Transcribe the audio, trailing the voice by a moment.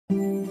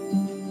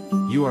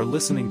You are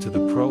listening to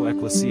the Pro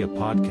Ecclesia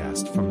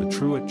podcast from the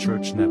Truett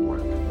Church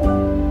Network.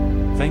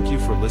 Thank you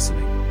for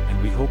listening,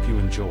 and we hope you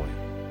enjoy.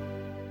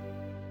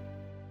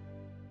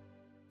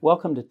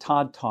 Welcome to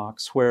Todd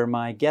Talks, where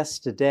my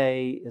guest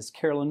today is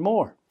Carolyn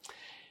Moore.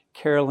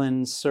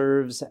 Carolyn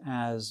serves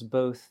as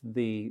both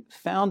the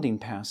founding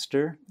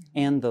pastor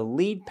and the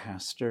lead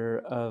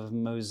pastor of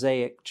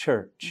Mosaic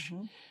Church,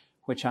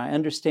 which I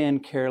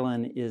understand,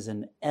 Carolyn, is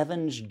in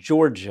Evans,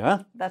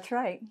 Georgia. That's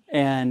right.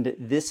 And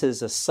this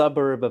is a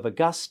suburb of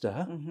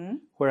Augusta,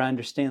 where I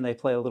understand they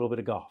play a little bit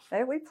of golf.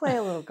 We play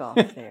a little golf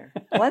there.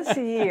 Once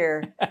a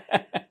year,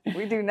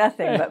 we do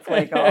nothing but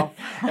play golf.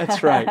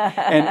 That's right.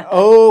 And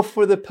oh,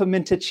 for the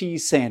pimento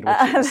cheese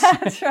sandwiches.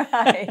 That's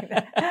right.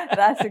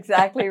 That's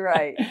exactly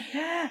right.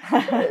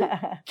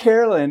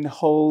 Carolyn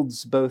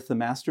holds both the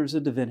Master's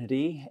of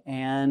Divinity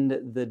and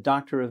the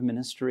Doctor of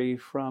Ministry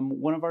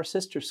from one of our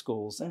sister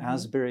schools,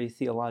 Asbury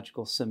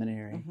Theological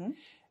Seminary.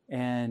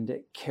 And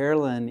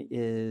Carolyn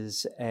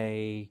is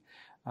a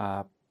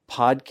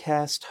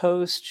podcast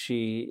host.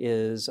 She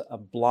is a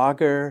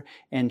blogger,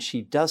 and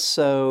she does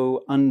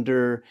so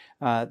under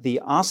the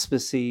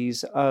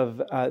auspices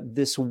of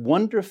this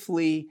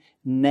wonderfully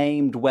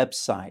named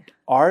website,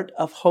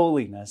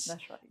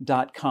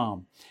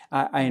 artofholiness.com.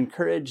 I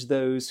encourage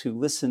those who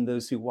listen,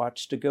 those who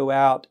watch, to go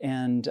out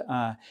and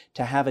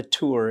to have a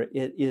tour.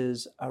 It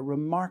is a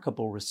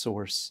remarkable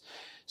resource.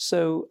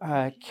 So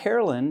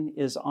Carolyn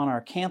is on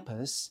our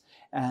campus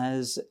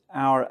as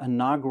our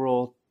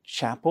inaugural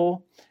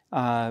chapel,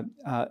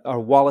 our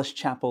Wallace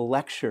Chapel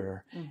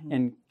lecturer.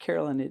 And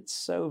Carolyn, it's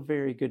so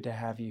very good to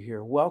have you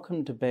here.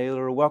 Welcome to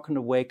Baylor, welcome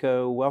to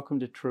Waco,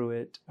 welcome to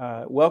Truett,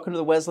 welcome to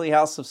the Wesley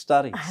House of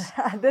Studies.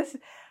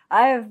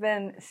 I have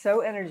been so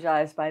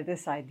energized by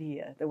this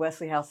idea, the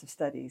Wesley House of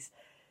Studies,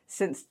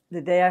 since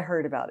the day I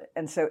heard about it.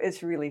 And so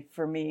it's really,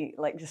 for me,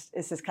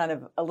 it's just kind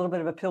of a little bit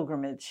of a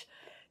pilgrimage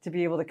to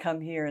be able to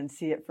come here and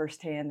see it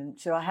firsthand. And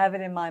so I have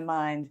it in my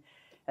mind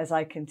as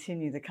I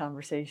continue the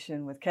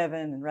conversation with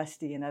Kevin and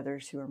Rusty and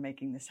others who are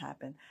making this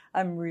happen.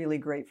 I'm really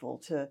grateful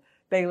to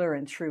Baylor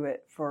and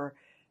Truett for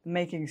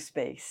making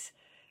space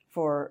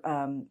for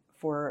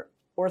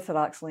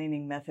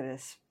Orthodox-leaning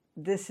Methodists.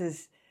 This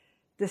is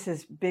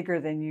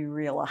bigger than you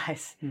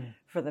realize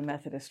for the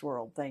Methodist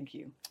world. Thank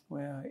you.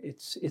 Well,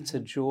 it's a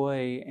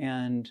joy,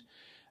 and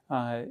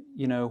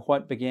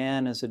what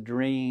began as a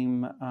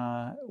dream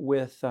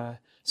with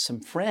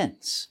some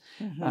friends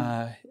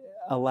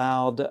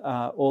allowed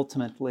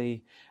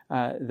ultimately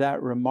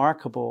that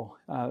remarkable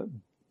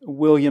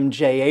William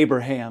J.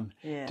 Abraham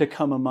to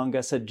come among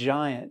us, a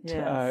giant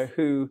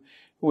who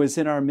was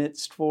in our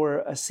midst for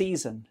a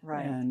season.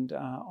 Right. And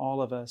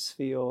all of us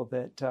feel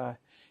that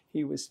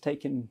he was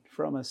taken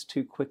from us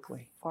too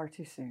quickly. Far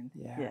too soon.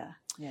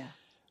 Yeah.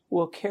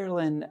 Well,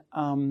 Carolyn,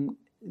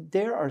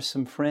 there are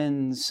some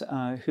friends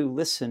who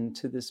listen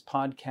to this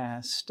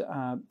podcast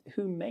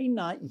who may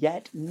not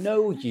yet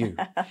know you.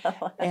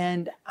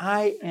 And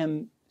I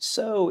am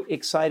so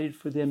excited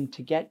for them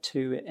to get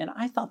to it. And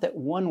I thought that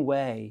one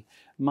way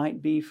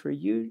might be for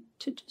you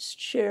to just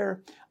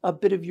share a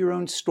bit of your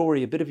own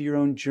story, a bit of your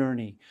own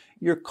journey,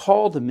 your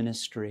call to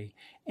ministry.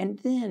 And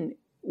then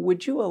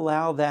would you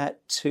allow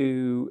that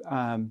to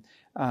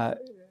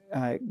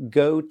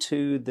go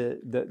to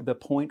the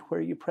point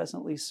where you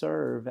presently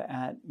serve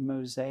at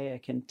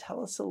Mosaic, and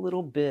tell us a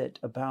little bit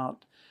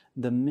about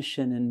the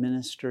mission and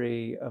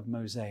ministry of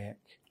Mosaic.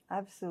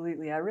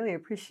 Absolutely. I really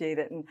appreciate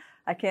it. And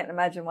I can't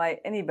imagine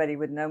why anybody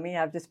would know me.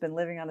 I've just been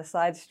living on a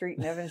side street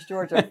in Evans,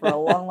 Georgia for a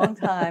long, long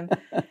time.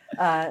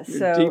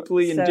 You're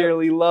deeply and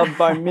dearly loved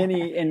by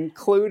many,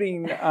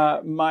 including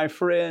my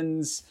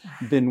friends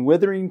Ben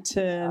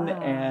Witherington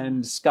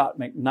and Scott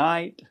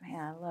McKnight.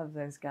 Man, I love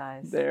those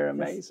guys. They're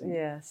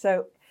amazing.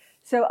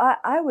 So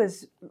I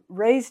was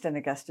raised in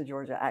Augusta,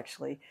 Georgia,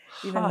 actually.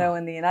 Even though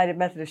in the United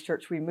Methodist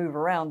Church we move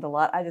around a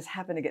lot, I just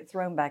happened to get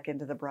thrown back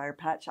into the Briar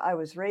Patch. I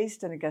was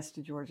raised in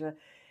Augusta, Georgia,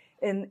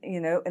 and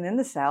in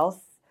the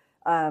South.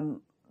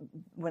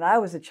 When I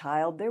was a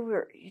child,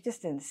 you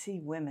just didn't see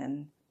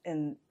women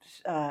in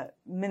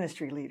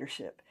ministry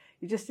leadership.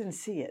 You just didn't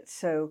see it.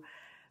 So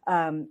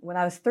when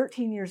I was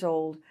 13 years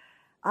old,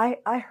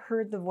 I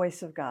heard the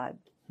voice of God.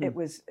 It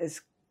was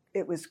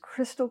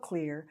crystal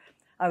clear.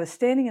 I was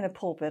standing in a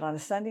pulpit on a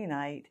Sunday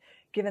night,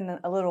 giving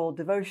a little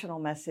devotional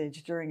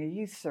message during a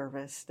youth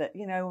service that,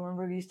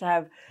 remember we used to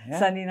have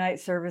Sunday night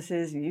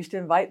services. You used to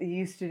invite the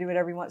youth to do it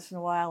every once in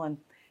a while. And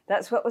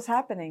that's what was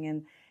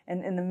happening.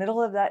 And in the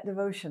middle of that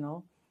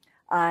devotional,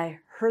 I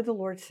heard the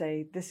Lord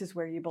say, "This is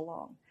where you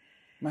belong."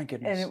 My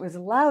goodness. And it was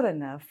loud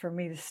enough for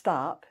me to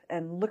stop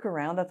and look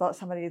around. I thought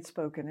somebody had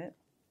spoken it.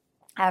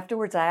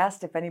 Afterwards, I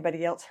asked if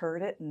anybody else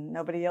heard it, and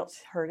nobody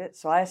else heard it.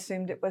 So I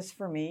assumed it was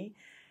for me.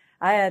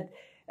 I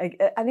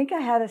think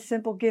I had a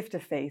simple gift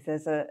of faith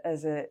as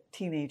a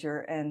teenager,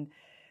 and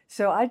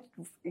so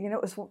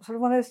it was sort of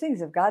one of those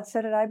things. If God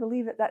said it, I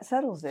believe it. That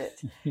settles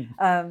it.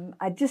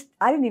 I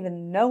didn't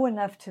even know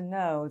enough to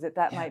know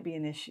that might be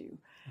an issue.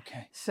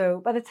 Okay. So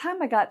by the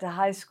time I got to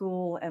high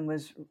school and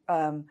was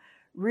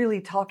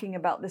really talking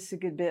about this a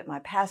good bit. My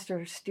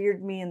pastor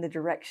steered me in the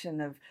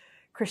direction of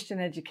Christian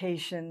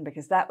education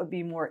because that would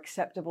be more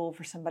acceptable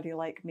for somebody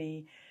like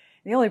me.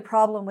 The only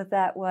problem with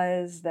that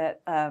was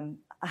that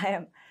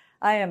I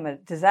am a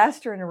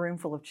disaster in a room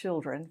full of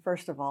children,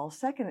 first of all.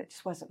 Second, it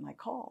just wasn't my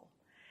call.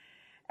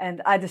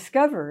 And I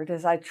discovered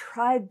as I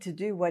tried to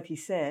do what he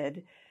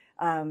said,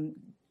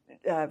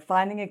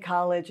 finding a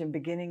college and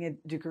beginning a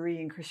degree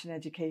in Christian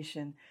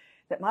education,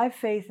 that my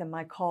faith and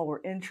my call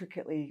were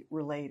intricately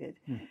related.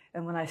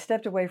 And when I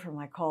stepped away from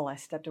my call, I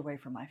stepped away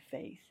from my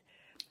faith.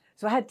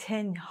 So I had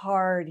 10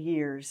 hard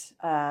years,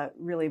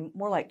 really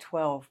more like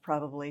 12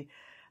 probably,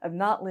 of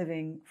not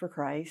living for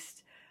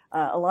Christ.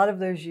 A lot of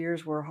those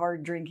years were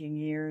hard drinking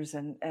years.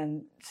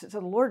 And so the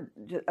Lord,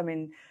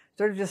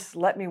 sort of just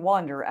let me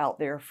wander out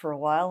there for a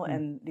while,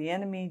 and the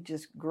enemy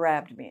just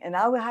grabbed me. And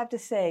I would have to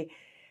say,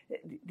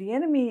 the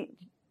enemy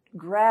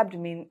grabbed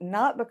me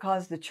not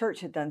because the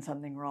church had done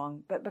something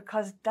wrong, but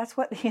because that's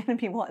what the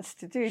enemy wants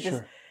to do.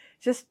 Sure.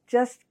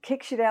 Just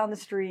kicks you down the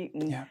street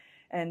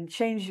and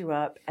chains you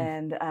up.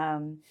 And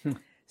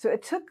so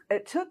it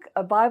took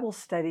a Bible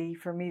study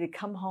for me to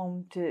come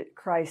home to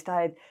Christ.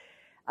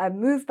 I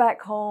moved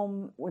back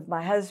home with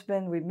my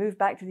husband. We moved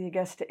back to the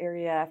Augusta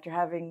area after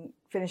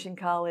finishing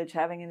college,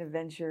 having an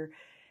adventure.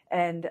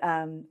 And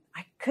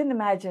I couldn't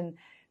imagine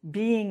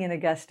being in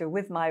Augusta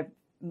with my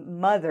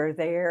mother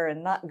there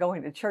and not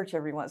going to church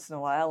every once in a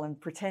while and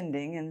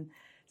pretending. And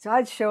so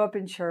I'd show up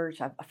in church.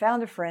 I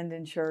found a friend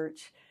in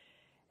church,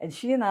 and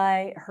she and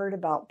I heard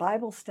about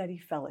Bible Study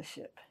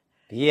Fellowship.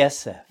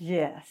 BSF.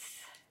 Yes.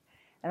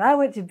 And I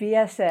went to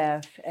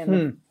BSF, and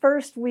the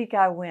first week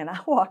I went, I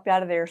walked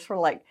out of there sort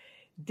of like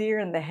deer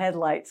in the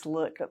headlights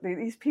look.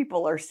 These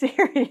people are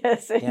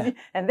serious,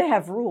 and they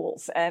have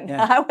rules, and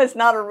I was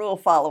not a rule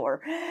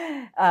follower.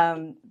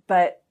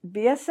 But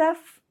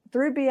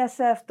through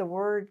BSF, the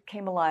Word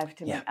came alive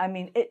to me. I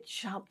mean, it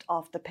jumped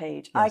off the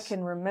page. Yes. I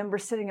can remember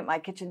sitting at my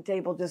kitchen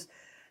table, just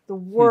the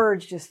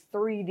words just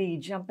 3D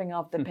jumping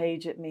off the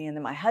page at me. And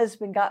then my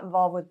husband got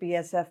involved with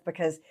BSF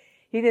because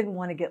he didn't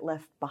want to get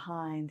left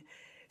behind.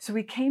 So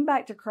we came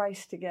back to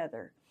Christ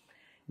together.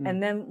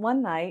 And then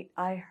one night,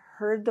 I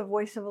heard the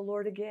voice of the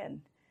Lord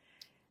again.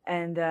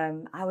 And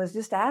I was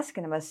just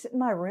asking him. I was sitting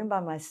in my room by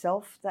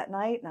myself that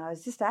night, and I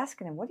was just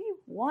asking him, what do you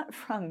want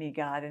from me,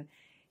 God? And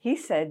he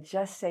said,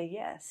 just say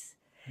yes.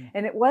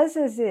 And it was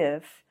as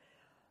if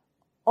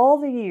all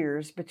the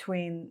years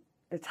between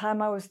the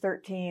time I was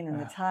 13 and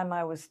the time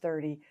I was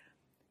 30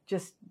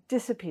 just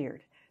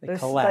disappeared. They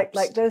collapsed.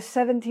 Like those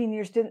 17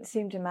 years didn't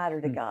seem to matter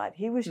to God.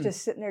 He was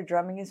just sitting there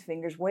drumming his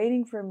fingers,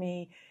 waiting for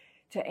me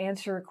to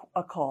answer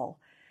a call.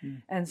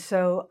 And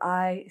so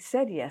I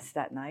said yes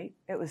that night.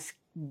 It was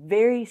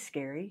very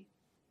scary.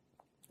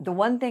 The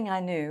one thing I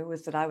knew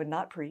was that I would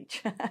not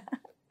preach.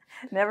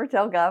 Never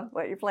tell God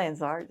what your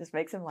plans are. It just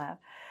makes him laugh.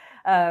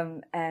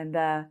 And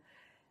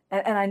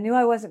I knew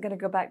I wasn't going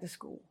to go back to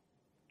school.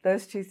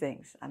 Those two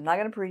things. I'm not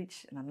going to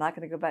preach, and I'm not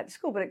going to go back to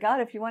school. But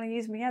God, if you want to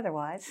use me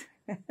otherwise.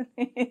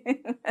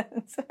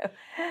 So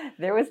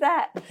there was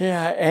that.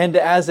 Yeah, and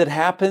as it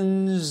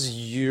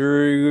happens,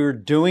 you're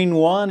doing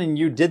one and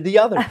you did the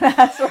other.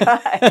 That's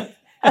right.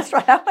 That's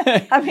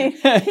right. I mean,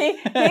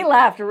 he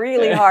laughed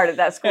really hard at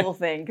that school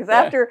thing, because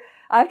after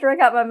I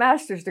got my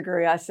master's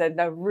degree, I said,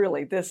 no,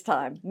 really, this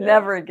time,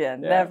 never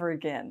again, never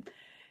again.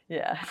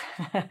 Yeah.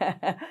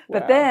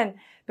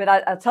 But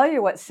I'll tell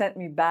you what sent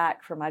me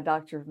back for my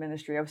Doctor of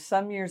Ministry. I was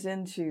some years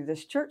into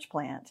this church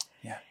plant,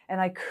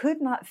 and I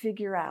could not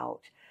figure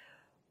out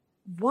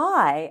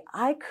why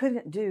I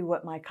couldn't do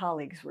what my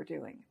colleagues were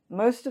doing.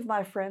 Most of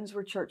my friends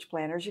were church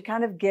planters. You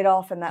kind of get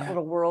off in that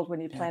little world when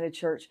you plant a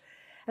church.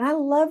 And I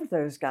loved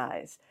those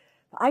guys.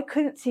 I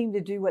couldn't seem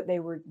to do what they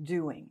were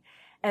doing.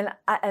 And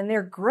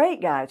they're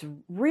great guys,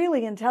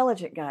 really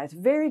intelligent guys,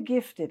 very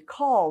gifted,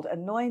 called,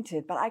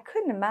 anointed. But I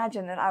couldn't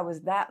imagine that I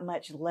was that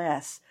much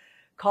less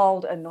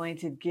called,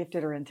 anointed,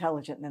 gifted, or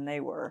intelligent than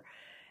they were.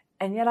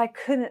 And yet I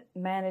couldn't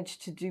manage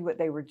to do what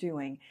they were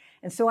doing.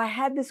 And so I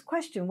had this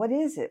question, what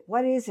is it?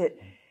 What is it?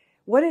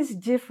 What is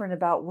different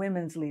about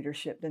women's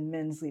leadership than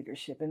men's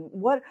leadership? And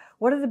what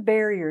are the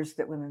barriers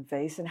that women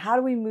face? And how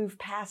do we move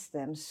past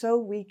them so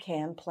we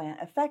can plant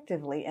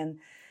effectively? And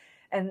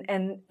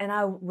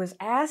I was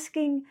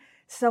asking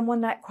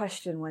someone that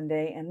question one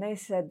day, and they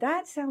said,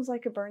 that sounds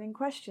like a burning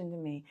question to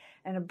me.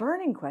 And a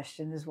burning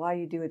question is why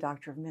you do a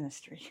Doctor of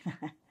Ministry.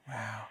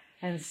 Wow.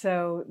 And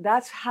so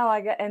that's how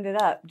I ended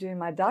up doing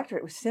my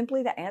doctorate. It was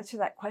simply to answer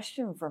that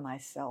question for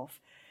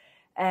myself.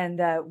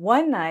 And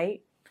one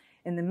night,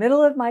 in the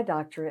middle of my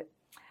doctorate,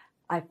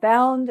 I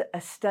found a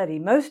study.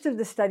 Most of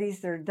the studies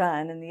that are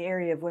done in the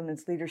area of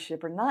women's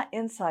leadership are not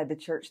inside the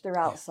church, they're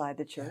outside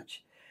the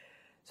church.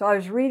 So I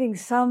was reading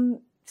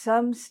some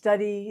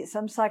study,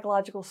 some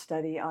psychological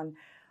study on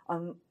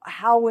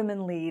how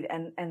women lead,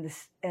 and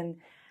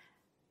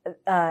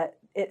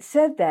it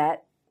said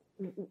that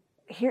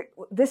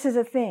this is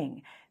a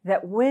thing,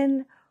 that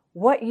when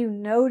what you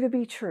know to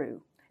be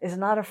true is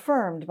not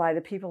affirmed by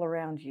the people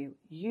around you,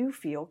 you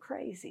feel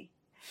crazy.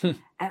 And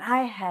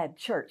I had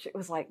church. It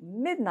was like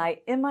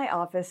midnight in my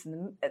office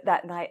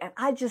that night. And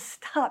I just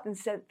stopped and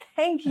said,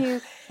 thank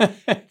you,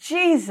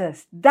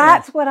 Jesus.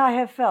 That's what I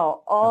have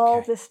felt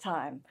all this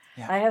time.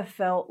 Yeah. I have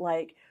felt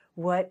like,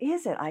 what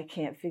is it? I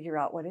can't figure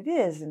out what it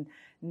is. And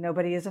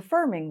nobody is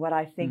affirming what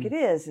I think it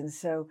is. And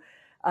so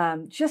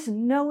just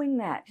knowing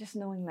that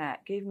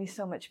gave me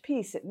so much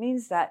peace. It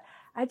means that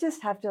I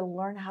just have to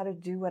learn how to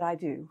do what I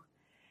do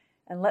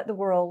and let the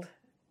world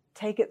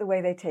take it the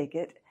way they take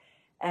it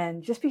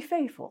and just be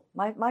faithful.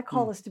 My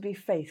call is to be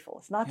faithful.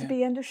 It's not to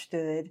be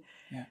understood.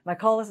 Yeah. My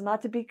call is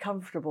not to be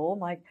comfortable.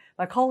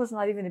 My call is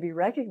not even to be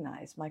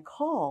recognized. My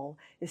call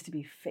is to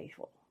be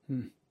faithful.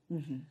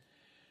 Mm-hmm.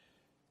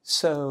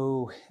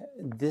 So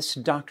this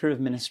Doctor of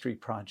Ministry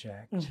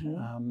project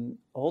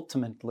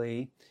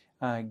ultimately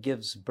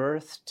gives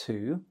birth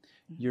to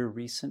your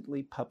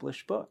recently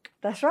published book.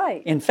 That's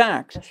right. In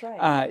fact, that's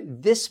right.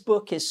 This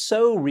book is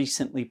so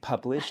recently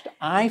published.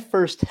 I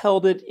first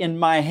held it in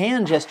my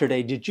hand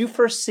yesterday. Did you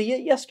first see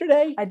it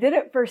yesterday? I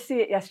didn't first see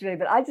it yesterday,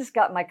 but I just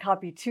got my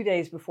copy 2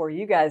 days before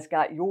you guys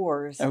got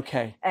yours.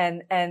 Okay.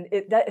 And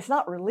it's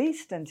not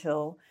released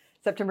until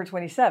September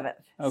 27th.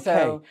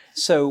 Okay.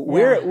 So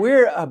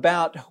we're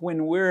about,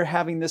 when we're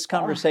having this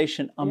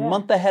conversation, a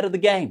month ahead of the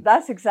game.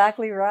 That's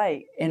exactly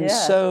right. And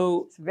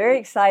so it's very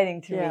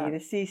exciting to me to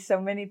see so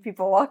many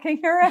people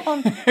walking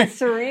around. It's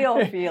a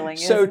surreal feeling.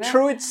 So isn't it?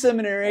 Truett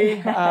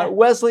Seminary,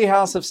 Wesley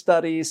House of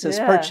Studies has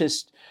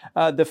purchased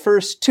the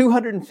first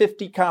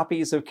 250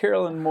 copies of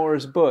Carolyn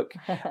Moore's book,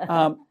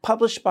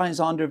 published by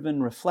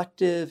Zondervan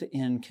Reflective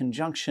in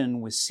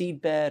conjunction with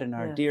Seedbed and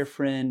our dear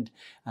friend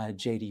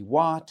J.D.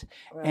 Watt.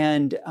 Right.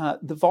 And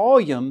the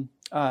volume,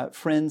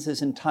 friends,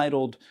 is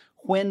entitled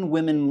When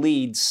Women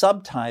Lead,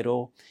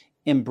 subtitle,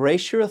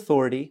 Embrace Your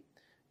Authority,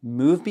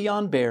 Move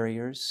Beyond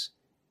Barriers,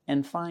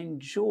 and Find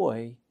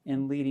Joy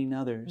in Leading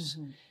Others.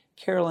 Mm-hmm.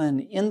 Carolyn,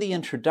 in the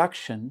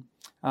introduction,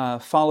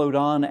 followed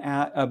on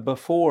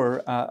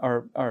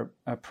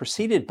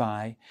preceded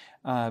by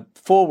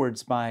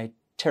forwards by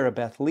Tara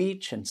Beth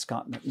Leach and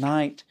Scott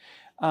McKnight,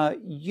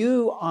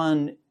 you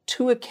on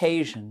 2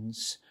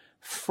 occasions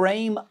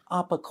frame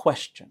up a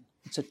question.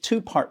 It's a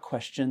 2-part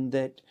question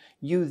that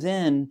you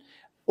then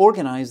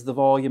organize the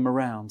volume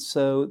around.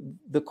 So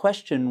the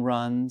question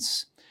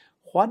runs,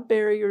 what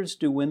barriers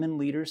do women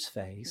leaders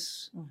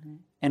face? Mm-hmm.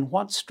 And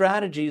what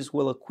strategies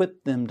will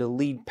equip them to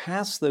lead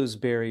past those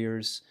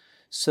barriers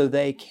so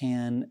they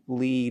can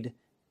lead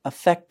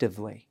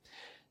effectively?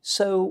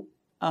 So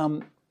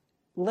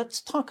let's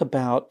talk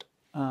about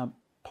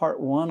part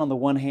 1 on the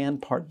one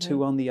hand, part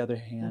 2 on the other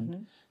hand.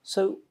 Mm-hmm.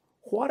 So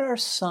what are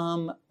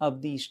some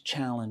of these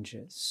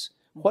challenges?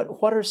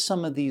 What are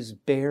some of these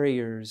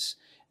barriers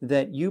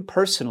that you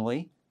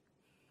personally,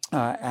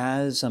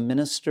 as a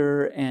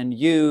minister, and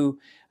you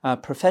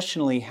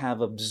professionally have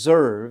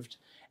observed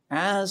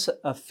as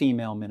a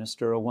female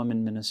minister, a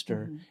woman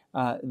minister,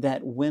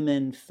 that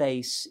women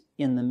face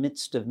in the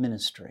midst of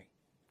ministry?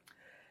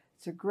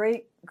 It's a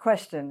great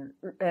question.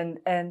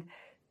 And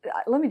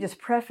let me just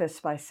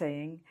preface by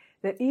saying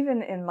that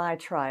even in my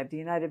tribe, the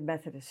United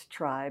Methodist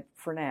tribe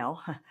for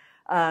now,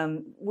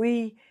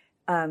 we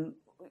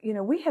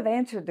have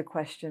answered the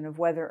question of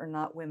whether or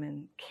not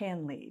women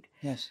can lead.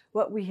 Yes.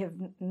 What we have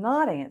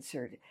not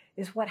answered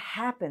is what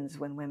happens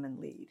when women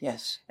lead.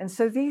 Yes. And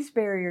so these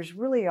barriers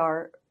really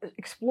are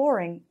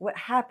exploring what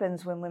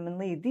happens when women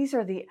lead. These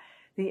are the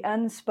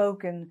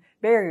unspoken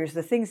barriers,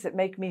 the things that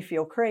make me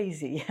feel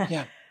crazy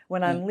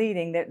when I'm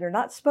leading. They're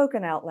not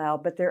spoken out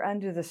loud, but they're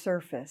under the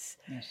surface.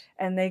 Yes.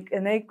 And they're,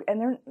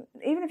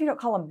 even if you don't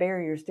call them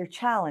barriers, they're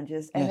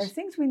challenges, and they're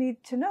things we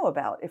need to know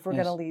about if we're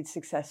going to lead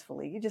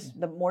successfully. You just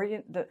the more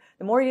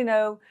you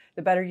know,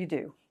 the better you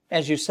do.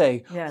 As you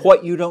say,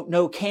 what you don't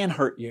know can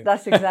hurt you.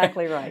 That's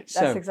exactly right.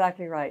 That's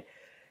exactly right.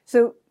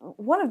 So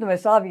one of the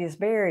most obvious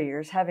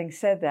barriers, having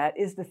said that,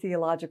 is the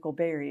theological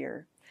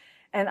barrier.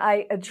 And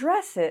I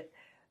address it,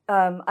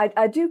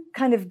 I do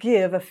kind of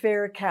give a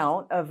fair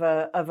account of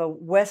a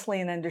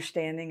Wesleyan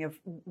understanding of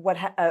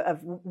of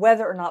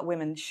whether or not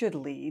women should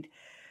lead.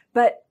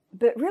 But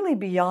really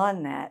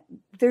beyond that,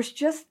 there's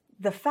just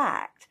the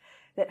fact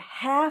that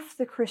half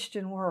the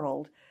Christian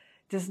world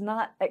does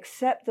not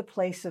accept the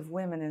place of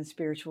women in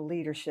spiritual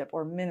leadership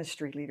or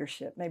ministry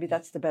leadership. Maybe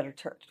that's the better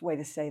way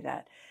to say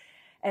that.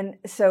 And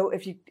so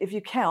if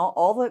you count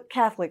all the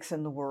Catholics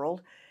in the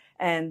world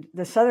and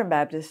the Southern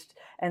Baptist,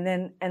 and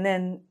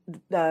then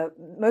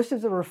most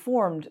of the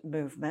Reformed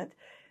movement,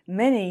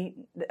 many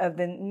of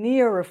the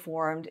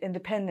neo-Reformed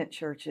independent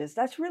churches,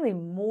 that's really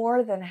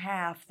more than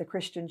half the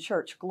Christian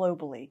church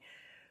globally,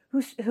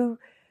 who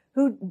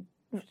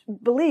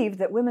believe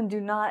that women do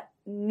not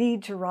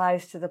need to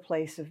rise to the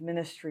place of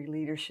ministry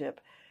leadership.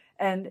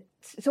 And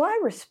so I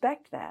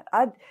respect that.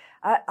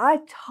 I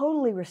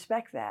totally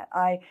respect that.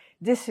 I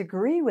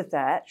disagree with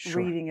that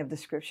reading of the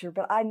scripture,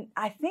 but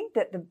I think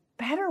that the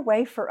better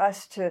way for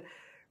us to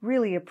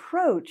really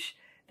approach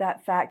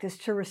that fact is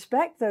to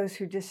respect those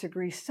who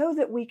disagree so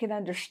that we can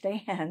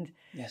understand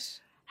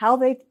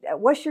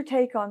what's your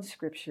take on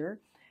scripture,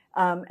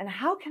 and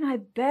how can I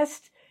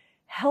best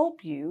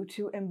help you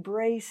to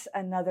embrace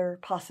another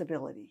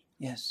possibility.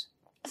 Yes.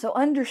 So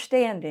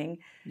understanding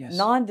Yes.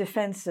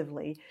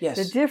 non-defensively Yes.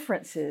 the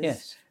differences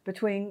Yes.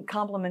 between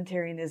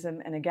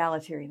complementarianism and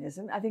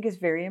egalitarianism, I think is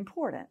very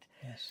important.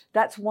 Yes.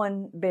 That's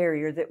one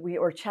barrier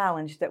or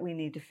challenge that we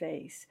need to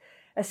face.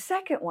 A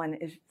second one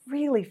is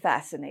really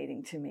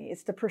fascinating to me.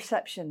 It's the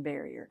perception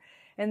barrier.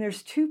 And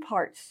there's two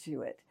parts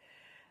to it.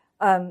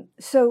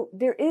 So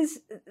there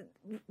is,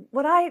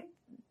 what I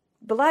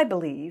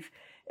believe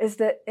is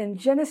that in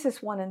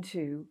Genesis 1 and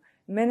 2,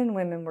 men and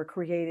women were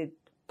created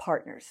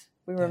partners.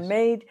 We were Yes.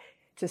 made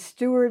to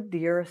steward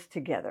the earth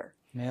together.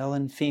 Male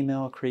and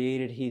female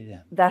created he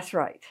them. That's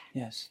right.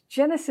 Yes.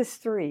 Genesis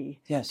 3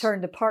 Yes.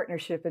 turned a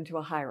partnership into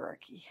a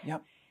hierarchy.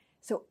 Yep.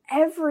 So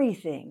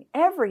everything,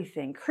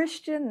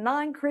 Christian,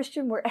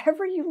 non-Christian,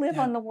 wherever you live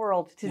Yeah. on the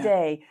world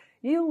today,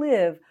 you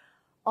live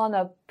on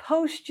a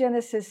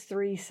post-Genesis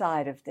 3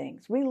 side of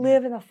things. We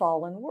live in a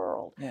fallen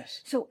world.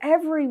 Yes. So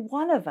every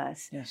one of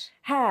us Yes.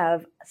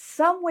 have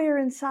somewhere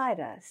inside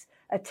us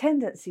a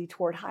tendency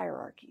toward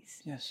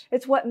hierarchies. Yes.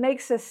 It's what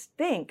makes us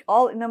think,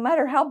 no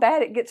matter how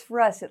bad it gets for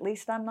us, at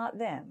least I'm not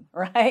them,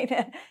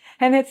 right?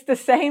 And it's the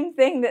same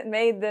thing that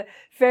made the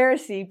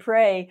Pharisee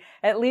pray,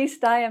 at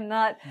least I am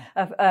not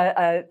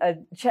a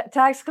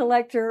tax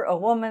collector, a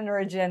woman, or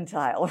a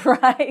Gentile,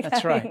 right?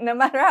 That's I right. mean, no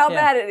matter how Yeah.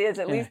 bad it is,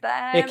 at Yeah. least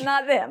I am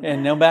not them.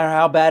 And no matter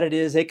how bad it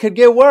is, it could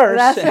get worse.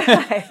 That's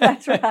right.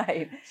 That's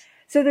right.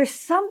 So there's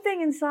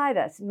something inside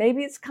us.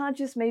 Maybe it's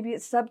conscious, maybe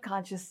it's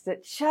subconscious,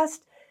 that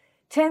just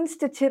tends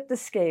to tip the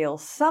scale.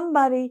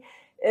 Somebody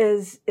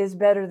is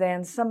better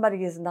than,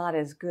 somebody is not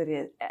as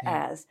good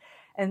as.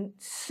 And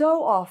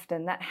so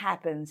often that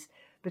happens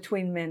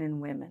between men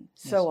and women.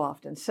 So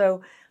often.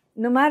 So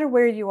no matter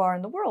where you are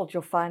in the world,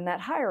 you'll find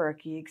that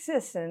hierarchy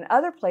exists. And in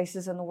other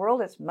places in the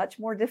world, it's much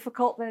more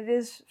difficult than it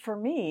is for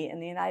me in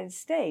the United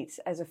States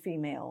as a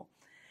female.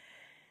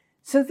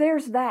 So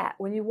there's that.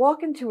 When you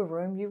walk into a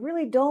room, you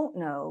really don't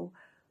know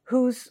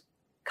who's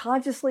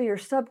consciously or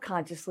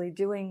subconsciously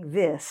doing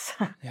this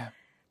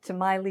to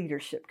my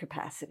leadership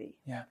capacity.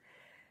 Yeah.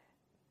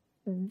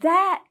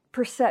 That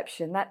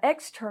perception, that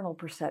external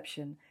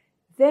perception,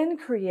 then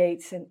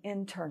creates an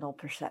internal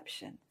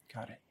perception.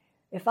 Got it.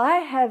 If I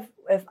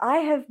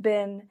have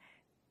been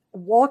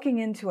walking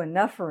into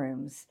enough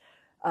rooms,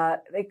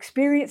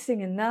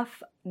 experiencing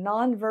enough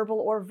nonverbal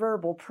or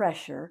verbal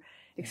pressure,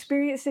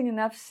 experiencing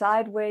enough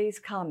sideways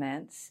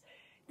comments,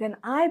 then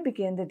I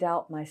begin to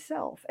doubt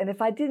myself. And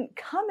if I didn't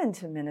come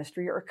into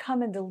ministry or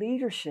come into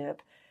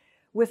leadership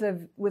with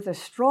a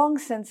strong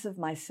sense of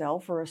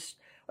myself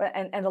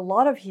and a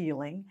lot of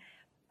healing,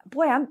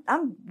 boy,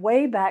 I'm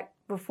way back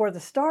before the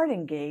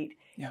starting gate,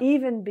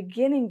 even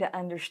beginning to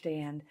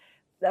understand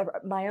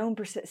my own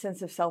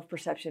sense of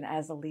self-perception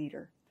as a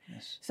leader.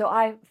 Yes. So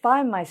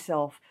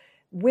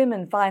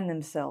women find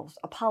themselves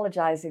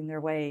apologizing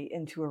their way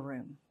into a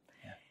room,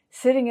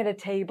 sitting at a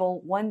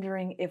table,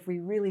 wondering if we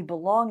really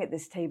belong at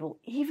this table,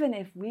 even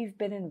if we've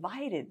been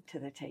invited to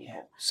the table.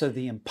 Yeah. So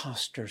the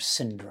imposter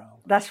syndrome.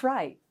 That's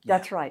right.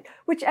 That's right.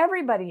 Which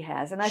everybody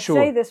has. And I Sure.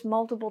 say this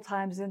multiple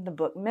times in the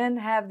book. Men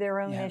have their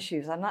own Yeah.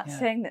 issues. I'm not Yeah.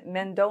 saying that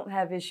men don't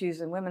have issues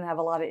and women have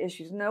a lot of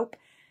issues. Nope.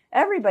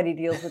 Everybody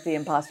deals with the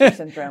imposter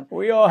syndrome.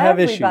 We all have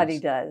Everybody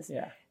issues. does.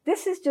 Yeah.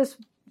 This is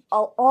just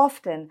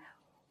often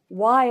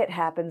why it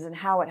happens and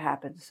how it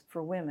happens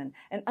for women.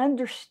 And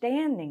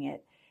understanding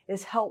it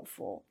is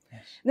helpful.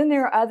 Yes. Then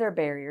there are other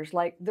barriers,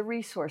 like the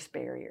resource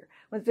barrier.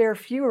 When there are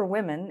fewer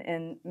women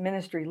in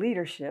ministry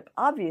leadership,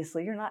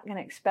 obviously you're not going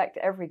to expect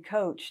every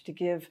coach to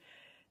give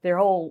their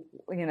whole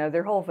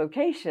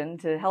vocation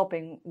to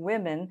helping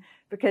women,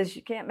 because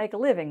you can't make a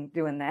living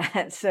doing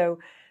that. So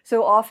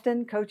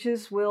often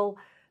coaches will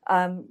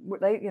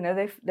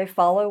they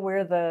follow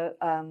where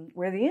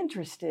the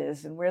interest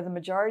is and where the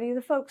majority of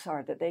the folks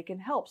are that they can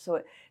help. So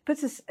it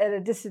puts us at a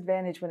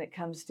disadvantage when it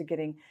comes to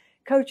getting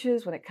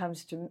coaches, when it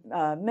comes to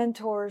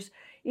mentors,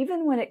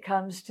 even when it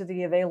comes to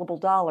the available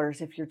dollars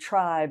if your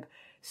tribe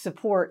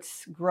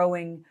supports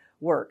growing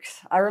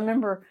works. I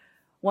remember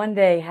one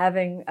day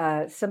having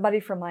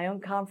somebody from my own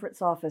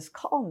conference office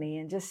call me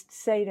and just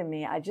say to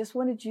me, "I just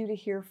wanted you to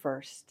hear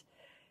first.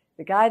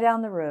 The guy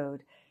down the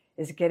road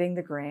is getting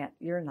the grant.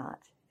 You're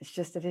not. It's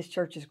just that his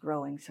church is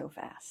growing so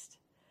fast."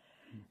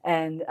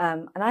 And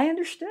I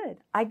understood.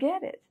 I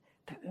get it.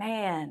 But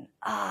man,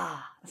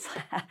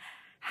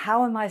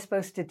 how am I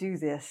supposed to do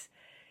this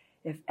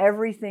if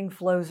everything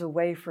flows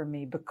away from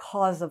me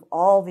because of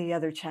all the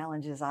other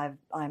challenges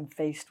I'm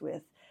faced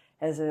with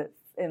as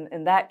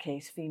in that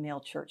case,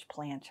 female church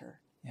planter?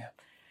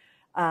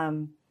 Yeah.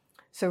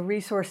 So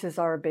resources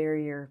are a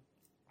barrier.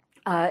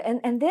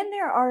 And then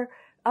there are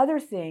other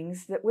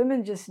things that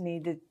women just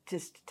need to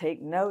just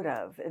take note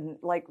of, and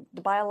like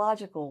the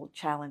biological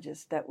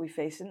challenges that we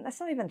face. And that's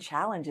not even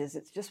challenges,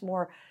 it's just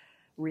more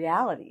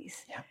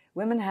realities. Yeah.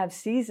 Women have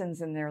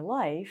seasons in their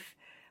life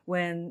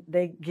when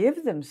they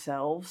give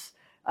themselves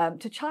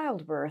to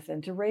childbirth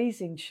and to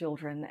raising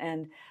children.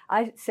 And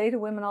I say to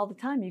women all the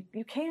time,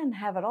 you can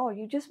have it all.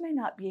 You just may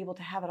not be able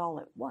to have it all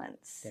at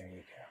once. There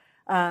you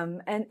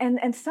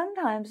And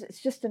sometimes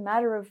it's just a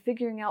matter of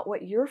figuring out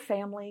what your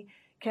family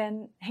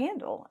can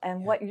handle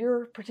and what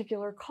your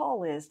particular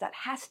call is. That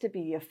has to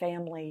be a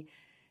family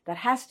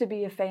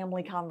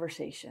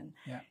conversation.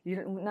 Yeah.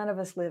 None of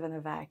us live in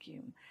a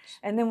vacuum.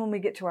 And then when we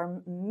get to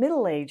our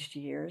middle-aged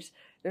years,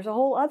 there's a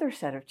whole other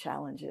set of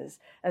challenges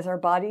as our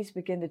bodies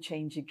begin to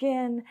change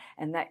again,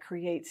 and that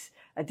creates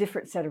a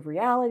different set of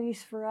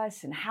realities for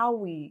us, and how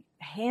we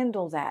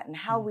handle that and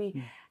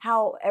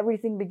how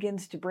everything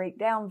begins to break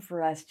down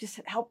for us. Just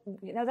help,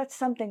 that's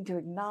something to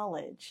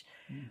acknowledge.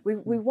 We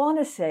want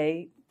to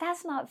say,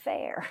 that's not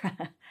fair.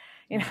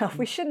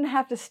 We shouldn't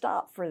have to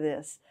stop for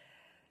this.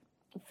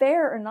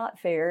 Fair or not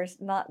fair is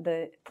not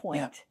the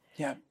point.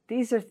 Yeah.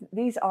 These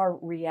are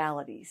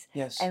realities.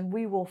 Yes. And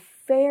we will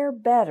fare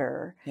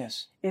better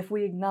if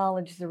we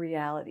acknowledge the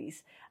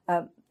realities.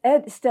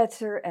 Ed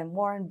Stetzer and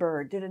Warren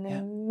Bird did an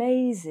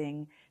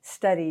amazing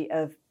study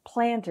of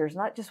planters,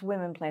 not just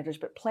women planters,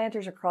 but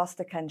planters across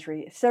the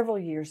country several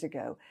years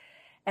ago.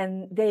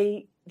 And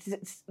they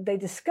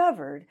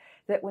discovered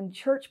that when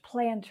church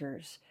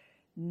planters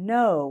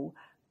know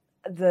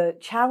the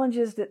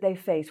challenges that they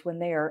face, when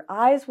they are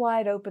eyes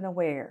wide open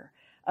aware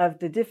of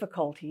the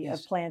difficulty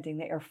of planting,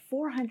 they are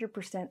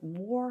 400%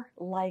 more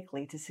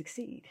likely to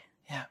succeed.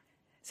 Yeah.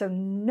 So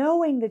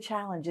knowing the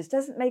challenges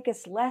doesn't make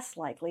us less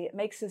likely, it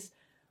makes us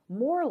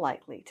more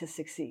likely to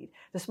succeed.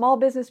 The Small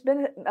Business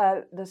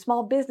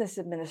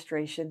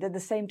Administration did the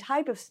same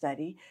type of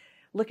study,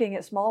 looking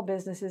at small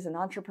businesses and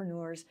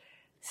entrepreneurs.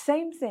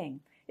 Same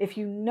thing. If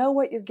you know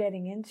what you're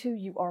getting into,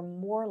 you are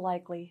more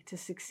likely to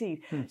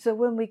succeed. So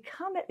when we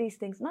come at these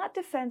things, not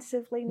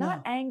defensively,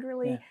 not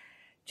angrily,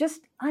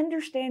 just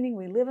understanding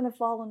we live in a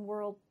fallen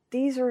world,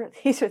 these are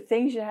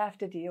things you have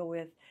to deal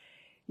with.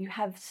 You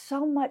have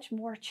so much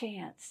more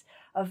chance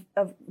of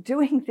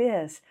doing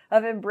this,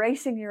 of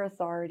embracing your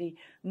authority,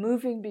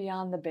 moving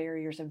beyond the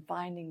barriers, and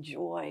finding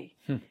joy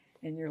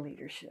in your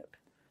leadership.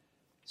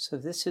 So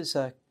this is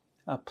a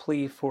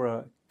plea for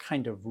a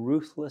kind of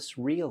ruthless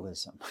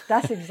realism.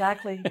 That's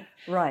exactly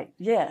right.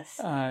 Yes.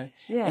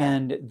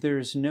 And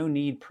there's no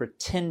need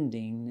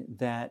pretending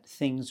that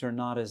things are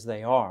not as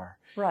they are.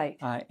 Right.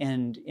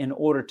 And in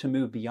order to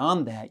move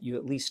beyond that, you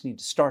at least need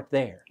to start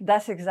there.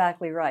 That's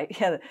exactly right.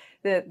 Yeah.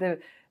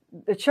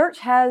 The church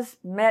has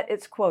met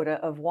its quota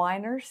of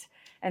whiners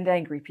and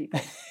angry people.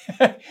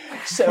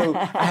 So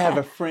I have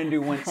a friend who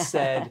once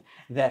said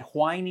that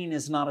whining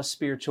is not a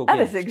spiritual gift.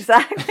 That is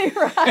exactly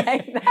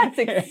right. That's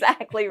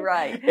exactly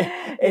right.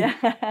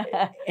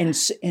 And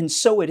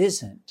so it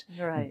isn't.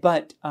 Right.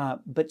 But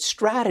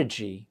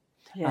strategy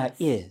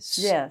is.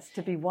 Yes,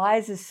 to be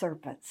wise as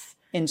serpents.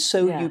 And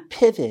so you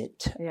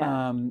pivot,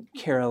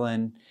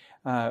 Carolyn,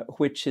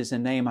 which is a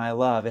name I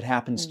love. It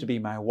happens to be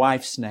my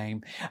wife's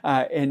name.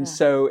 And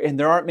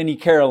there aren't many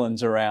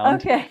Carolyns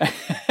around. Okay.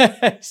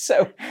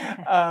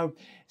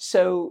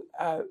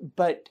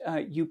 But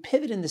you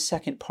pivot in the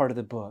second part of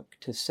the book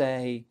to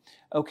say,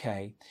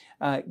 okay,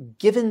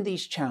 given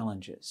these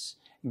challenges,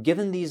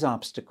 given these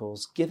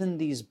obstacles, given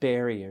these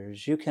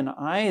barriers, you can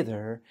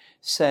either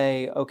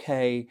say,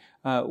 okay,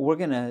 we're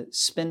going to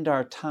spend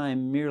our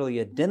time merely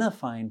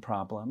identifying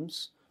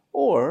problems,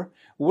 or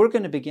we're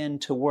going to begin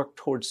to work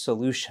towards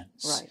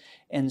solutions. Right.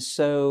 And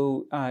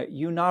so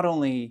you not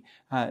only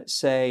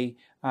say,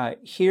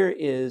 here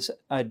is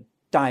a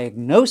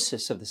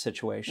diagnosis of the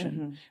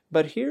situation,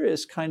 but here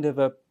is kind of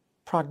a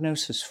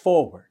prognosis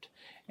forward.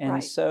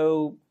 And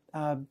so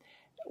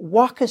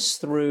walk us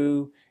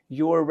through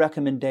your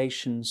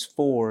recommendations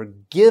for,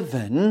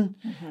 given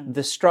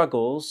the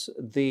struggles,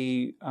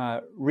 the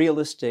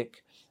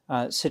realistic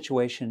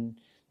situation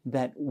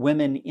that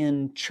women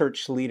in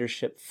church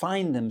leadership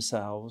find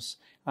themselves,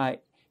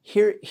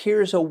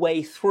 here's a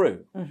way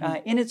through.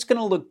 And it's going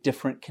to look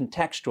different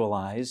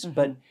contextualized,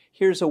 but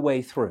here's a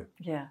way through.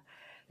 Yeah,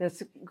 that's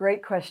a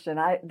great question.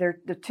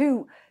 The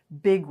two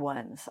big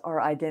ones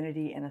are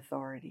identity and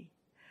authority.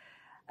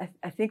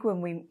 I think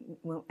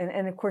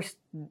and of course,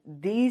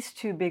 these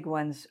two big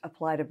ones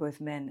apply to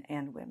both men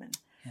and women.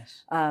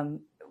 Yes.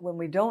 When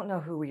we don't know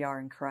who we are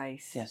in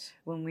Christ,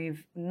 when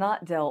we've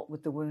not dealt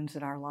with the wounds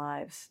in our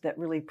lives that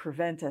really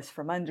prevent us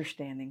from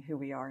understanding who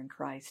we are in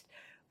Christ,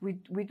 we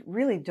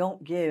really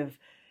don't give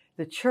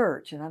the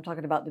church, and I'm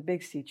talking about the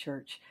Big C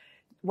church,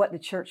 what the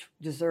church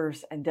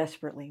deserves and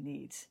desperately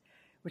needs,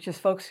 which is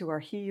folks who are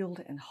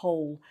healed and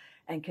whole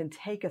and can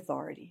take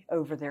authority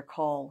over their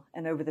call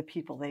and over the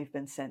people they've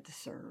been sent to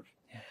serve.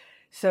 Yeah.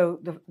 So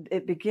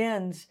it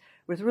begins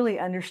with really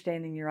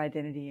understanding your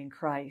identity in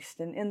Christ.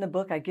 And in the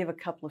book, I give a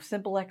couple of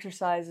simple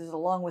exercises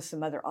along with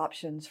some other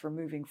options for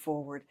moving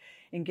forward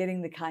and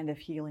getting the kind of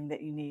healing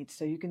that you need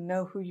so you can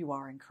know who you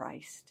are in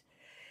Christ.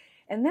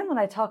 And then when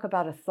I talk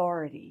about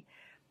authority,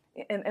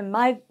 in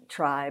my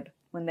tribe,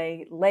 when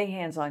they lay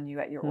hands on you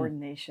at your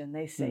ordination,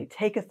 they say,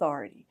 take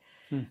authority.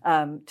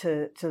 I don't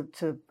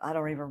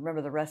even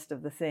remember the rest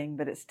of the thing,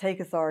 but it's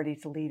take authority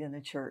to lead in the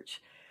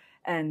church.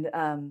 And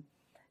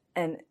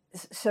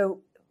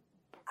so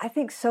I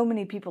think so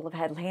many people have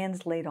had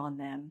hands laid on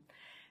them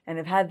and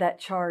have had that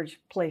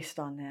charge placed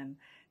on them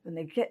when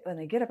they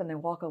get up and they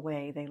walk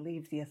away, they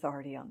leave the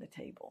authority on the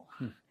table.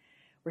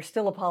 We're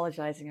still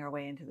apologizing our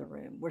way into the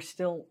room. We're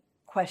still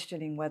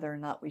questioning whether or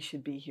not we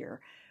should be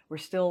here. We're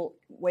still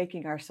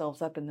waking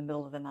ourselves up in the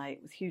middle of the night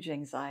with huge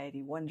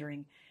anxiety,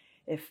 wondering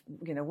if,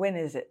 when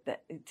is it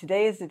that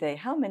today is the day?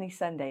 How many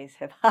Sundays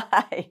have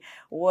I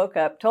woke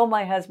up, told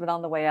my husband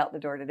on the way out the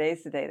door,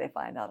 today's the day they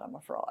find out I'm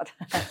a fraud.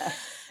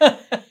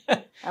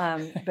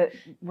 But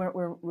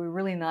we're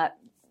really not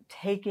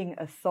taking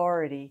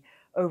authority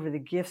over the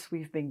gifts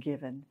we've been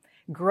given.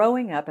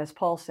 Growing up, as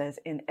Paul says,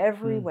 in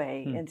every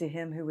way into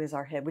him who is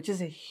our head, which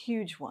is a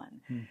huge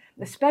one,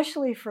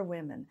 especially for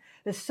women.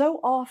 Because so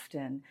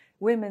often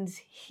women's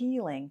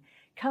healing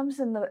comes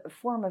in the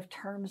form of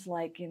terms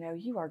like,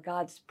 you are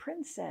God's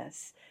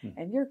princess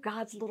and you're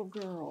God's little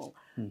girl,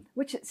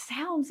 which it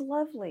sounds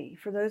lovely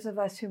for those of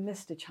us who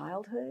missed a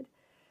childhood.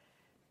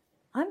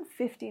 I'm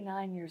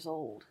 59 years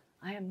old.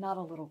 I am not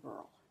a little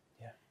girl.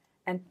 Yeah.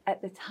 And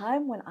at the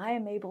time when I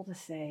am able to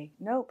say,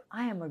 nope,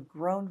 I am a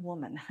grown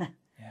woman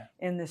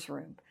in this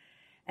room.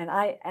 And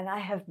I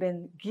have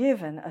been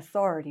given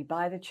authority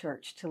by the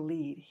church to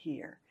lead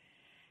here.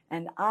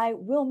 And I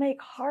will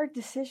make hard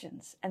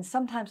decisions and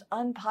sometimes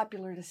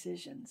unpopular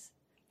decisions.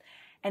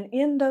 And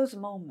in those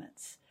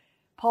moments,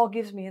 Paul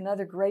gives me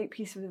another great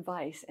piece of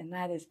advice, and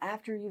that is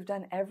after you've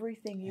done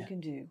everything you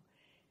can do,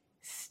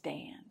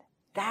 stand.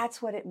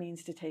 That's what it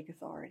means to take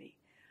authority.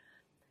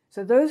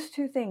 So those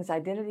two things,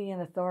 identity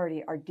and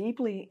authority, are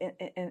deeply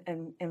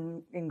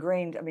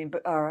ingrained,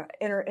 are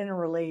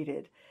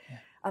interrelated.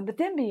 Yeah. But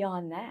then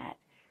beyond that,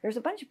 there's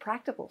a bunch of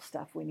practical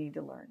stuff we need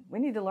to learn. We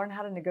need to learn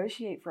how to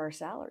negotiate for our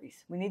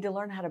salaries. We need to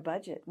learn how to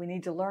budget. We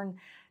need to learn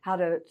how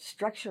to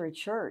structure a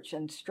church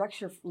and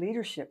structure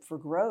leadership for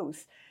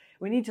growth.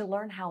 We need to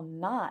learn how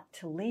not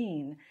to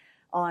lean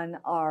on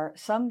our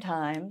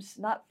sometimes,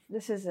 I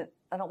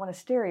don't want to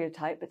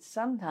stereotype, but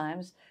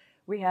sometimes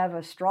we have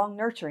a strong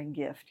nurturing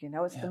gift.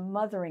 It's the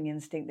mothering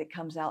instinct that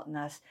comes out in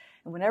us.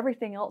 And when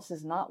everything else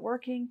is not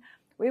working,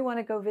 we want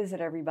to go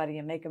visit everybody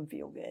and make them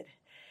feel good.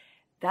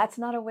 That's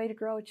not a way to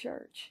grow a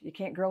church. You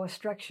can't grow a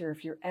structure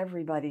if you're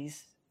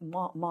everybody's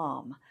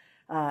mom.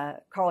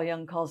 Carl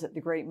Jung calls it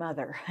the great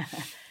mother.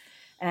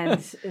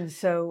 and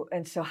so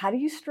how do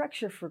you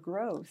structure for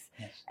growth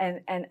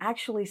and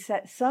actually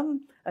set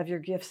some of your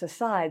gifts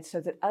aside so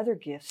that other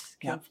gifts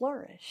can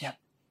flourish?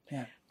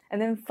 Yeah.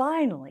 And then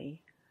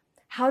finally,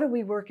 how do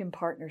we work in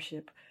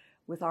partnership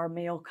with our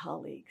male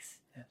colleagues?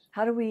 Yes.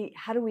 How do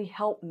we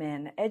help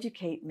men,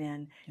 educate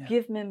men,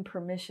 give men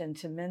permission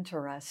to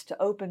mentor us, to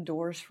open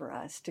doors for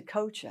us, to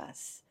coach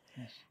us?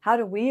 Yes. How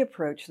do we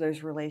approach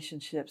those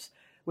relationships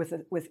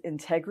with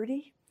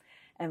integrity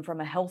and from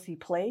a healthy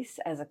place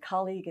as a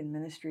colleague in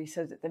ministry,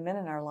 so that the men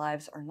in our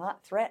lives are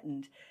not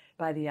threatened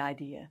by the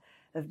idea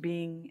of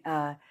being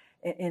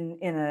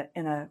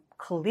in a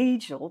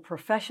collegial,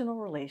 professional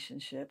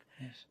relationship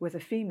with a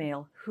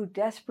female who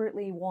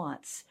desperately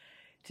wants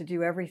to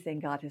do everything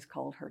God has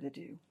called her to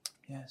do.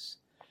 Yes.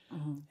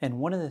 Mm-hmm. And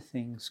one of the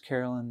things,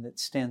 Carolyn, that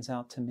stands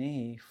out to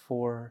me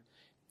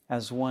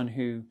as one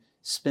who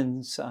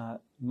spends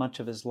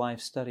much of his life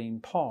studying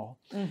Paul,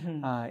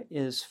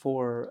 is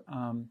for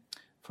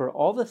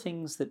all the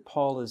things that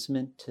Paul is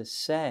meant to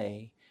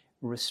say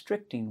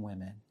restricting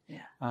women.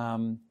 Yeah.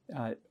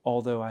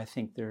 Although I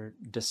think they're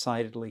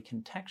decidedly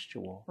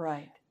contextual.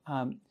 Right.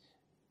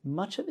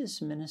 Much of his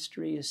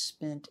ministry is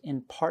spent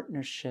in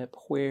partnership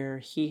where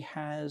he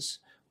has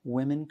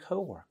women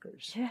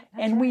co-workers. Yeah,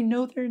 and we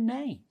know their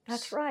names.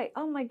 That's right.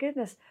 Oh my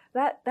goodness.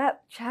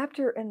 That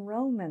chapter in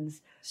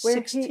Romans where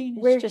 16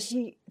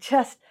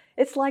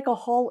 it's like a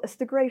hall, it's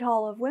the great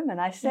hall of women.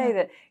 I say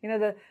that,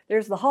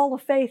 there's the hall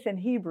of faith in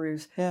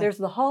Hebrews, there's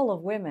the hall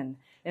of women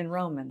in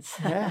Romans.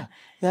 Yeah,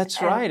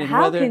 that's right. And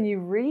how can you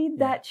read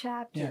that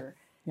chapter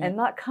and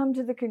not come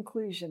to the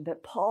conclusion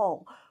that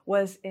Paul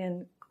was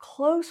in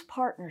close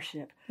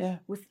partnership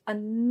with a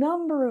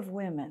number of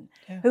women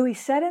who he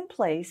set in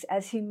place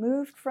as he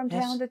moved from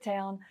town to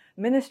town,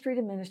 ministry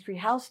to ministry,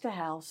 house to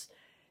house,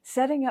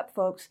 setting up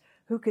folks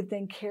who could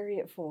then carry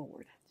it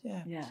forward.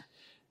 Yeah.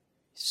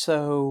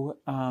 So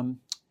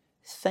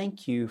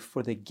thank you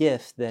for the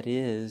gift that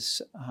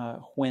is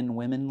when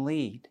women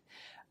lead.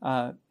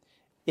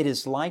 It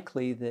is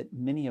likely that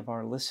many of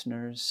our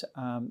listeners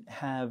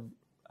have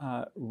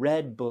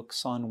read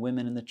books on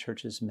women in the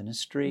church's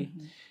ministry.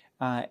 Mm-hmm.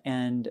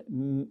 And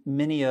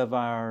many of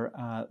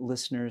our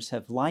listeners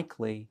have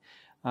likely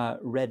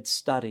read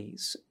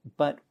studies.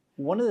 But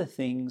one of the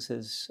things,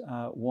 as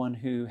one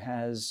who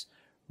has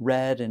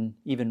read and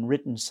even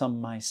written some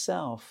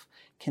myself,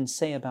 can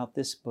say about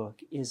this book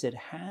is it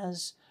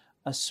has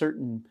a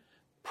certain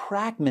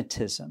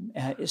pragmatism.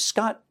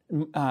 Scott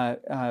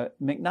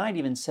McKnight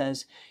even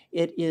says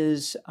it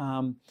is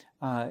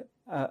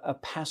a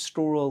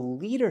pastoral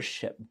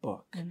leadership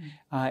book.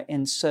 Mm-hmm.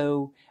 And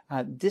so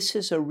this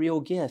is a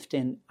real gift.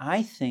 And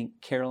I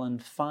think Carolyn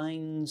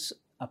finds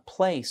a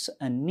place,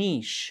 a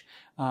niche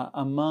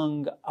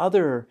among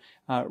other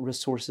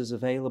resources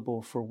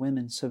available for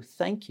women. So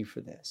thank you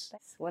for this.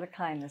 What a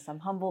kindness. I'm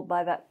humbled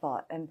by that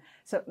thought. And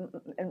so,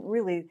 and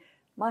really,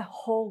 My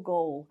whole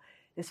goal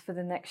is for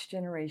the next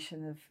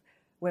generation of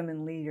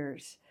women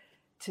leaders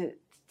to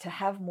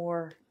have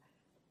more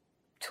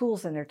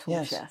tools in their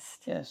tool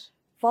chest. Yes.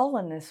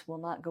 Fallenness will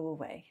not go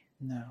away.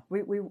 No.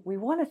 We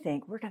want to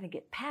think we're going to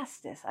get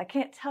past this. I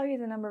can't tell you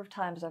the number of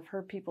times I've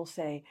heard people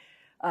say,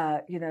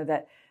 that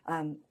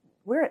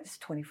we're at this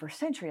 21st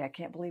century. I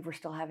can't believe we're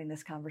still having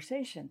this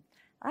conversation.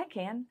 I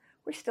can.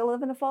 We still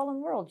live in a fallen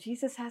world.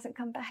 Jesus hasn't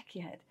come back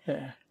yet.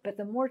 Yeah. But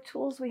the more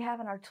tools we have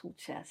in our tool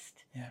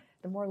chest,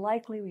 the more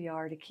likely we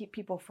are to keep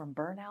people from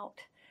burnout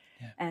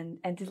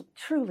and to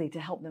truly to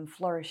help them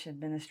flourish in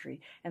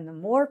ministry. And the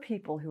more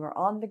people who are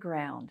on the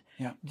ground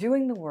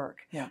doing the work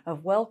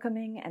of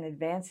welcoming and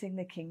advancing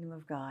the kingdom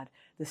of God,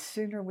 the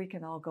sooner we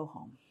can all go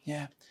home.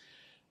 Yeah.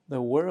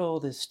 The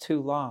world is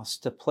too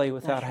lost to play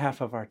without half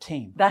of our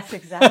team. That's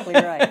exactly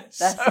right.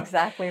 That's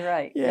exactly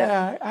right.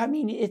 Yeah, I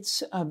mean,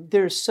 it's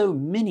there's so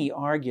many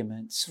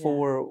arguments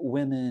for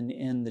women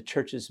in the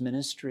church's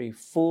ministry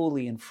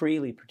fully and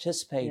freely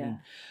participating,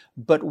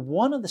 but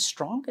one of the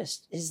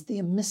strongest is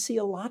the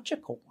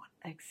missiological one.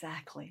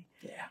 Exactly.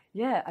 Yeah.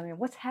 Yeah, I mean,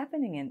 what's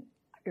happening in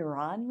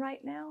Iran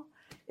right now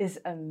is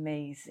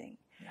amazing.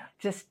 Yeah.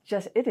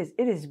 Just it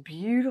is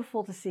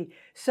beautiful to see.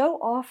 So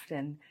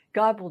often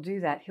God will do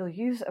that. He'll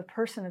use a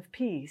person of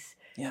peace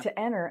to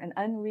enter an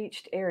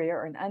unreached area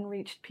or an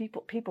unreached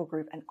people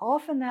group, and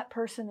often that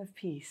person of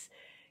peace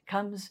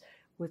comes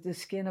with the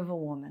skin of a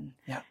woman.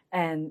 Yeah.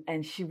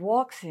 And she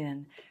walks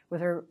in with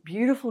her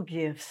beautiful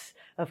gifts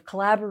of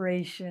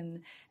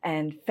collaboration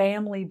and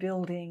family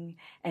building,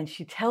 and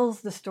she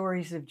tells the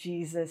stories of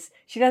Jesus.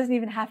 She doesn't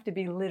even have to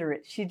be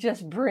literate. She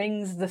just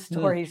brings the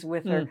stories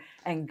with her,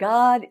 and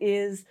God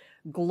is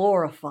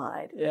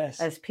glorified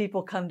as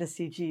people come to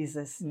see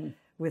Jesus in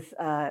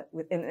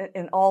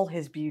all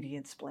his beauty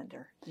and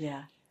splendor.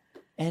 Yeah.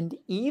 And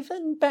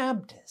even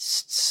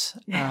Baptists,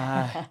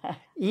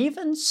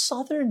 even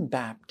Southern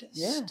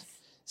Baptists,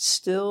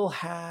 still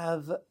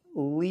have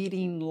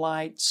leading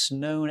lights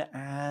known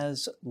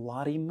as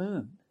Lottie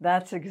Moon.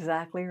 That's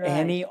exactly right.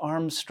 Annie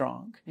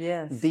Armstrong.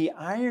 Yes. The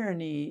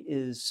irony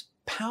is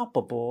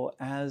palpable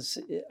as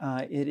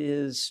it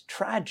is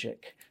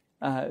tragic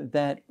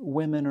that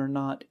women are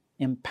not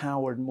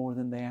empowered more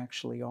than they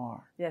actually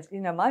are. Yes.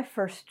 My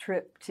first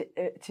trip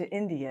to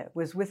India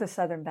was with a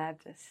Southern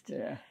Baptist.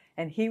 Yeah.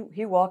 And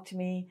he walked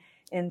me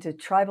into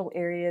tribal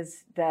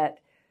areas that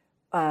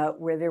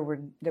where there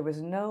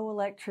was no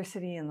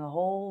electricity in the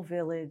whole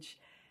village,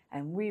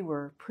 and we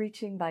were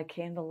preaching by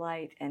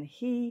candlelight, and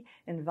he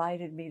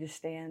invited me to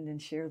stand and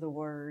share the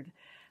word.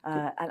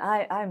 And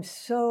I'm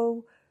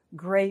so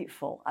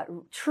grateful,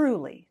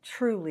 truly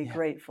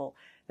grateful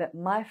that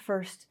my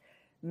first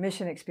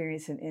mission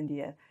experience in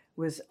India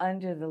was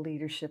under the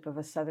leadership of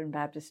a Southern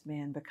Baptist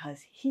man, because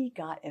he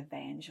got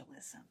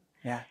evangelism.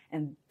 Yeah.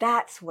 And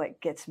that's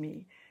what gets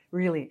me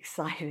really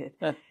excited.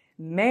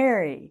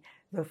 Mary,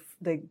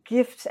 the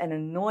gifts and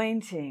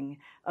anointing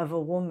of a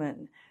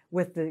woman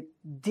with the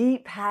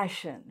deep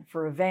passion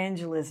for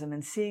evangelism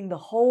and seeing the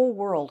whole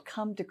world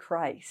come to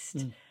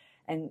Christ.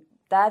 And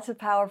that's a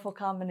powerful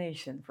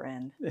combination,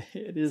 friend.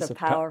 It is a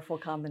powerful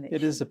combination.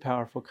 It is a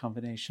powerful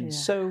combination. Yeah.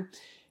 So,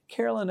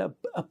 Carolyn,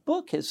 a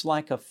book is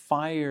like a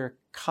fire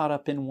caught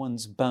up in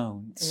one's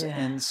bones. Yeah.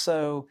 And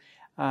so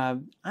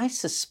I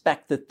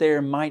suspect that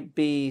there might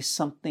be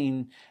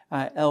something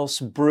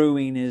else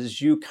brewing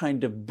as you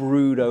kind of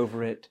brood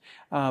over it.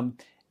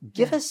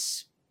 Give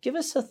us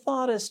a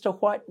thought as to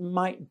what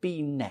might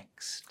be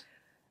next.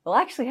 Well,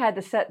 I actually had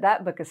to set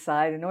that book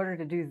aside in order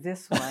to do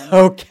this one.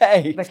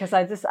 Okay. Because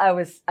I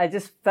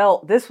just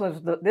felt this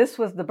was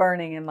the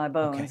burning in my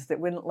bones that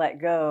wouldn't let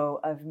go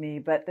of me.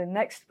 But the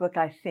next book,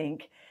 I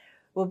think,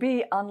 will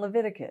be on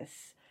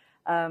Leviticus.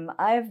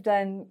 I've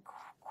done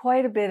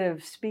quite a bit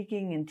of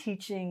speaking and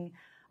teaching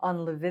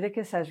on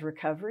Leviticus as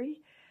recovery.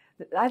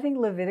 I think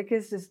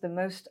Leviticus is the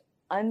most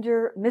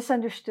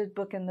misunderstood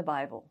book in the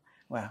Bible.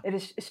 Wow.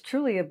 It's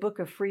truly a book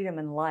of freedom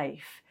and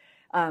life,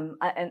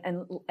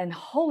 and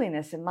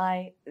holiness in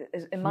my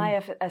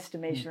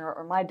estimation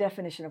or my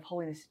definition of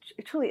holiness.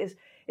 It truly is.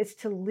 It's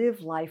to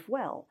live life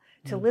well.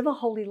 To live a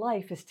holy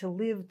life is to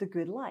live the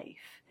good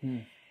life.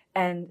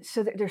 And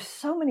so there's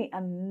so many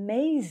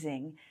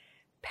amazing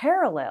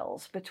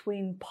parallels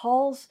between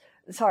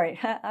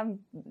I'm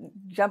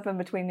jumping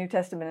between New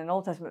Testament and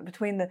Old Testament,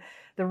 between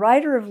the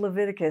writer of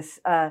Leviticus,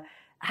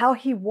 how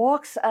he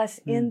walks us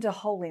into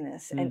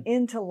holiness and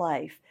into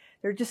life.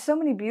 There are just so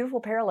many beautiful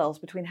parallels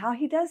between how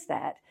he does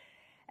that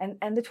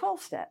and the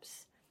 12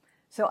 steps.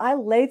 So I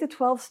lay the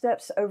 12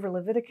 steps over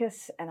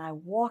Leviticus, and I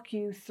walk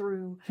you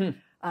through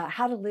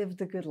how to live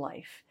the good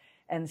life.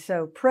 And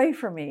so pray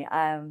for me.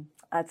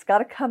 It's got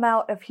to come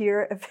out of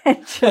here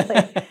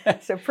eventually.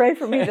 So pray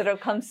for me that it'll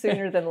come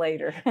sooner than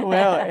later.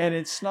 Well, and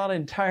it's not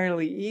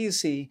entirely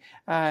easy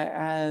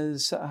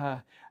as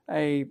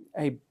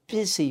a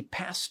busy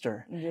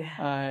pastor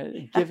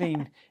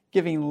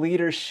giving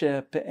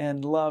leadership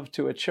and love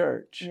to a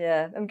church.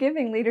 Yeah, I'm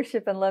giving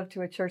leadership and love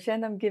to a church,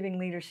 and I'm giving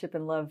leadership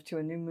and love to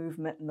a new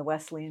movement in the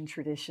Wesleyan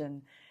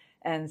tradition.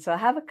 And so I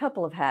have a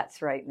couple of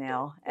hats right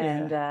now,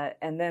 and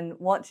then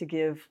want to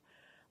give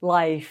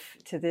life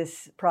to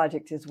this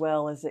project as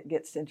well as it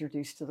gets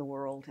introduced to the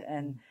world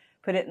and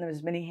put it in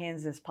as many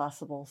hands as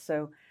possible.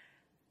 So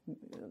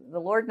the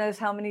Lord knows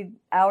how many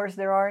hours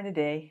there are in a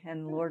day,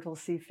 and the Lord will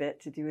see fit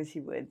to do as He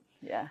would.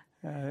 Yeah.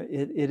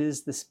 It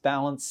is this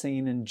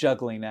balancing and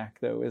juggling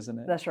act, though, isn't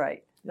it? That's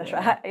right. That's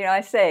right.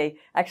 I say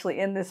actually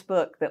in this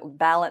book that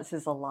balance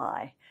is a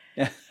lie.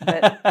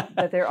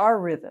 but there are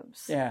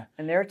rhythms. Yeah.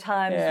 And there are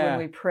times when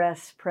we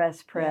press,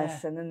 Yeah.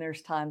 and then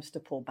there's times to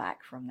pull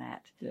back from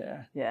that.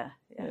 Yeah.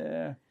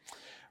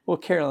 Well,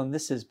 Carolyn,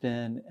 this has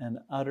been an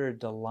utter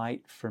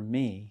delight for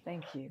me.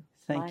 Thank you.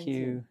 Thank Mine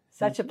you. too.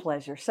 Such a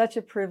pleasure, such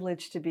a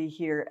privilege to be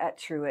here at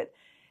Truett,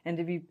 and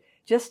to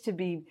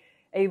be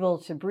able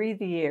to breathe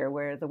the air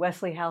where the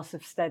Wesley House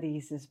of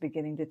Studies is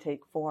beginning to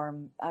take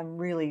form. I'm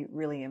really,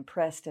 really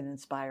impressed and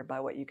inspired by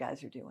what you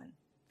guys are doing.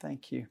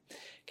 Thank you.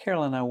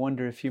 Carolyn, I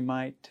wonder if you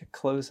might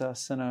close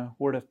us in a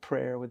word of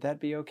prayer. Would that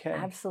be okay?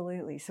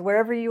 Absolutely. So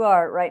wherever you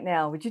are right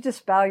now, would you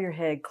just bow your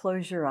head,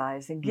 close your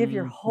eyes, and give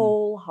your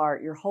whole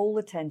heart, your whole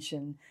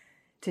attention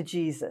to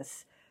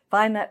Jesus.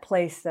 Find that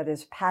place that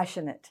is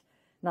passionate,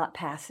 not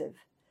passive.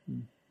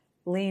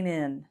 Lean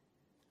in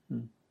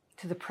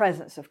to the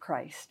presence of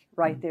Christ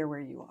right there where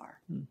you are.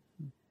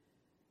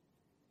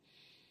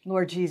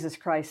 Lord Jesus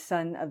Christ,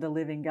 Son of the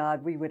living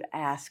God, we would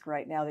ask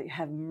right now that you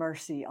have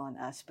mercy on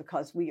us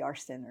because we are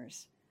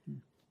sinners.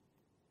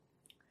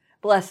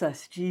 Bless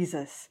us,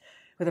 Jesus,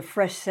 with a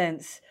fresh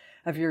sense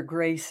of your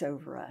grace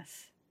over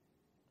us.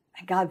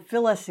 And God,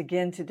 fill us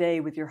again today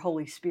with your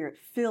Holy Spirit.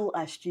 Fill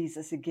us,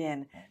 Jesus,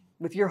 again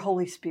with your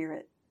Holy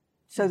Spirit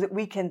so that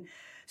we can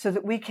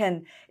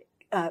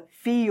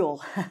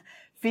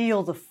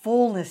feel the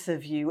fullness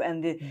of you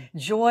and the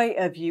joy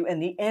of you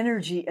and the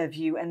energy of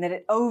you, and that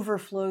it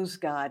overflows,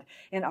 God,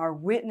 in our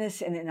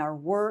witness and in our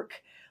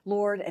work,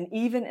 Lord, and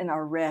even in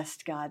our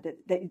rest, God,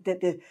 that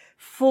the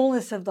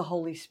fullness of the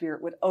Holy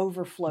Spirit would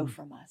overflow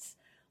from us,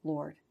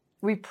 Lord.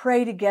 We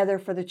pray together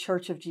for the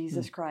Church of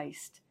Jesus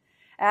Christ,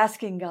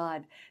 asking,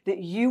 God, that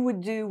you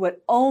would do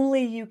what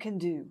only you can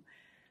do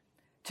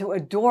to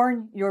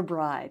adorn your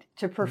bride,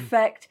 to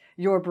perfect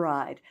your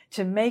bride,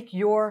 to make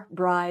your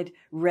bride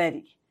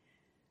ready,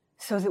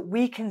 so that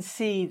we can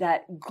see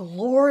that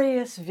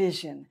glorious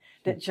vision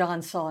that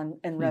John saw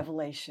in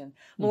Revelation.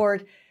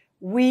 Lord,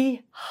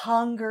 we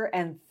hunger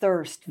and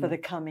thirst for the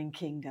coming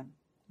kingdom.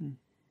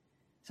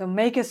 So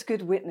make us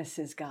good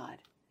witnesses, God,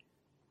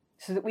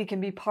 so that we can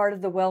be part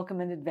of the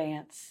welcome in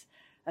advance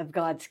of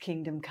God's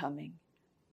kingdom coming.